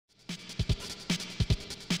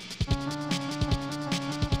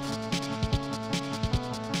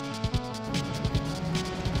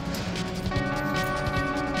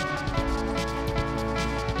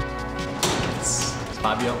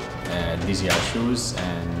Fabio at DZR Shoes,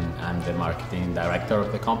 and I'm the marketing director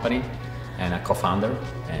of the company and a co-founder.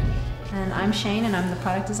 And I'm Shane, and I'm the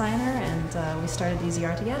product designer, and we started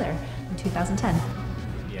DZR together in 2010.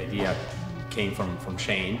 The idea came from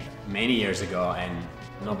Shane many years ago, and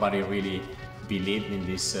nobody really believed in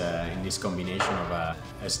this combination of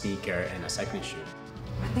a sneaker and a cycling shoe.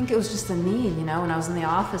 I think it was just a need, you know. When I was in the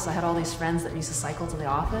office, I had all these friends that used to cycle to the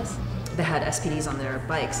office. They had SPDs on their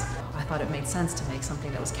bikes. I thought it made sense to make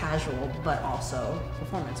something that was casual, but also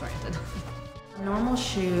performance-oriented. A normal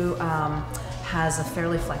shoe has a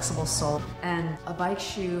fairly flexible sole, and a bike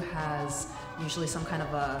shoe has usually some kind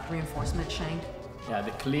of a reinforcement shank. Yeah,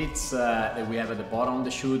 the cleats that we have at the bottom of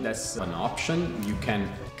the shoe, that's an option. You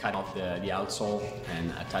can cut off the outsole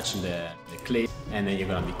and attach the cleat, and then you're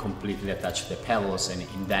going to be completely attached to the pedals, and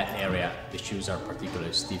in that area the shoes are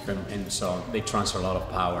particularly stiff, and so they transfer a lot of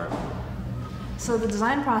power. So the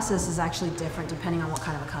design process is actually different depending on what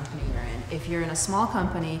kind of a company you're in. If you're in a small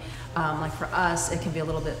company, like for us, it can be a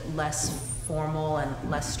little bit less formal and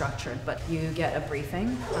less structured, but you get a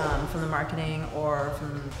briefing from the marketing or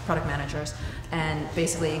from product managers, and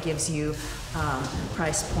basically it gives you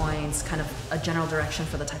price points, kind of a general direction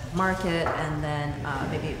for the type of market, and then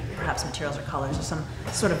maybe perhaps materials or colors or some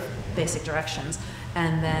sort of basic directions.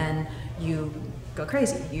 And then you go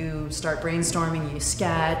crazy. You start brainstorming, you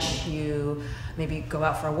sketch, you maybe go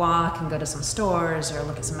out for a walk and go to some stores or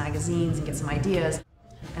look at some magazines and get some ideas.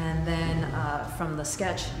 And then from the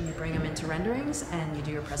sketch, you bring them into renderings and you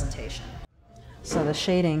do your presentation. So the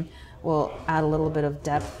shading will add a little bit of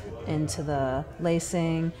depth into the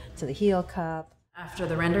lacing, to the heel cup. After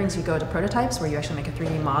the renderings, you go to prototypes where you actually make a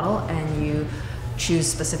 3D model and you choose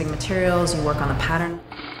specific materials, you work on the pattern.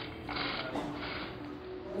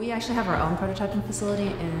 We actually have our own prototyping facility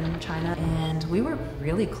in China, and we were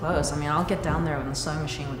really close. I mean, I'll get down there on the sewing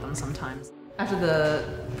machine with them sometimes. After the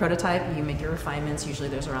prototype, you make your refinements. Usually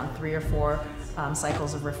there's around 3 or 4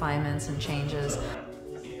 cycles of refinements and changes.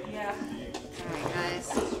 Yeah. Alright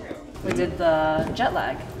guys. We did the jet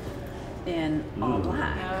lag in all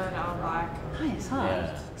black. Yeah, in all black. Nice, huh?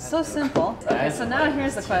 Yeah. So simple. Okay, so now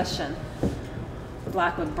here's the question.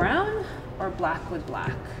 Black with brown or black with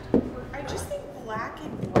black? I just think black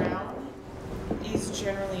and brown is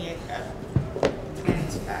generally a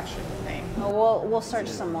men's fashion thing. Oh, we'll search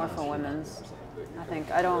some more for women's.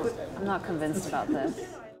 I'm not convinced about this.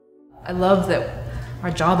 I love that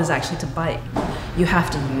our job is actually to bike. You have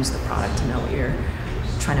to use the product to know what you're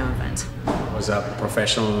trying to invent. I was a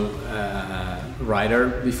professional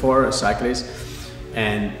rider before, a cyclist,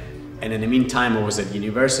 and in the meantime I was at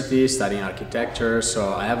university studying architecture,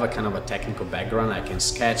 so I have a kind of a technical background. I can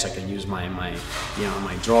sketch, I can use my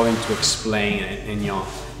drawing to explain and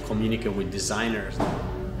communicate with designers.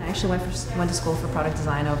 I actually went to school for product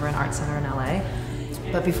design over in Art Center in LA.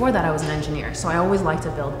 But before that I was an engineer, so I always liked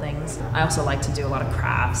to build things. I also like to do a lot of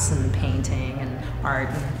crafts and painting and art,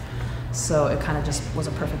 so it kind of just was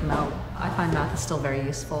a perfect melt. I find math is still very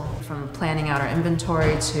useful. From planning out our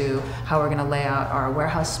inventory to how we're going to lay out our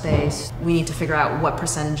warehouse space. We need to figure out what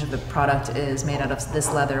percentage of the product is made out of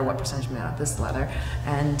this leather, what percentage is made out of this leather,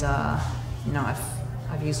 and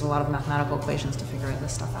I've used a lot of mathematical equations to figure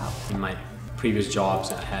this stuff out. In my previous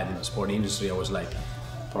jobs I had in the sport industry, I was like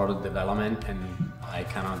product development, and I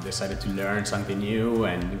kind of decided to learn something new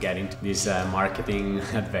and get into this marketing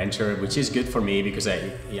adventure, which is good for me because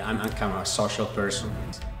I'm kind of a social person.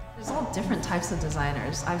 There's all different types of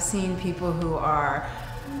designers. I've seen people who are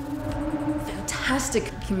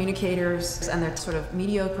fantastic communicators and they're sort of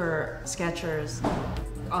mediocre sketchers.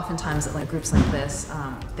 Oftentimes at groups like this,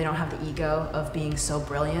 they don't have the ego of being so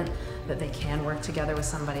brilliant that they can work together with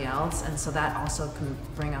somebody else, and so that also can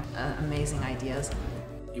bring up amazing ideas.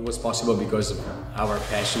 It was possible because of our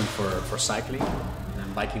passion for cycling, and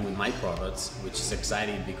I'm biking with my products, which is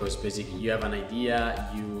exciting because basically you have an idea,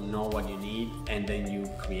 you know what you need, and then you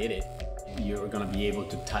create it. You're going to be able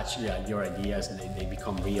to touch your ideas and they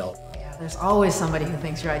become real. Yeah, there's always somebody who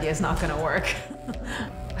thinks your idea is not going to work.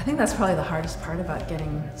 I think that's probably the hardest part about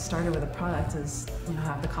getting started with a product is,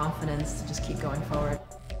 have the confidence to just keep going forward.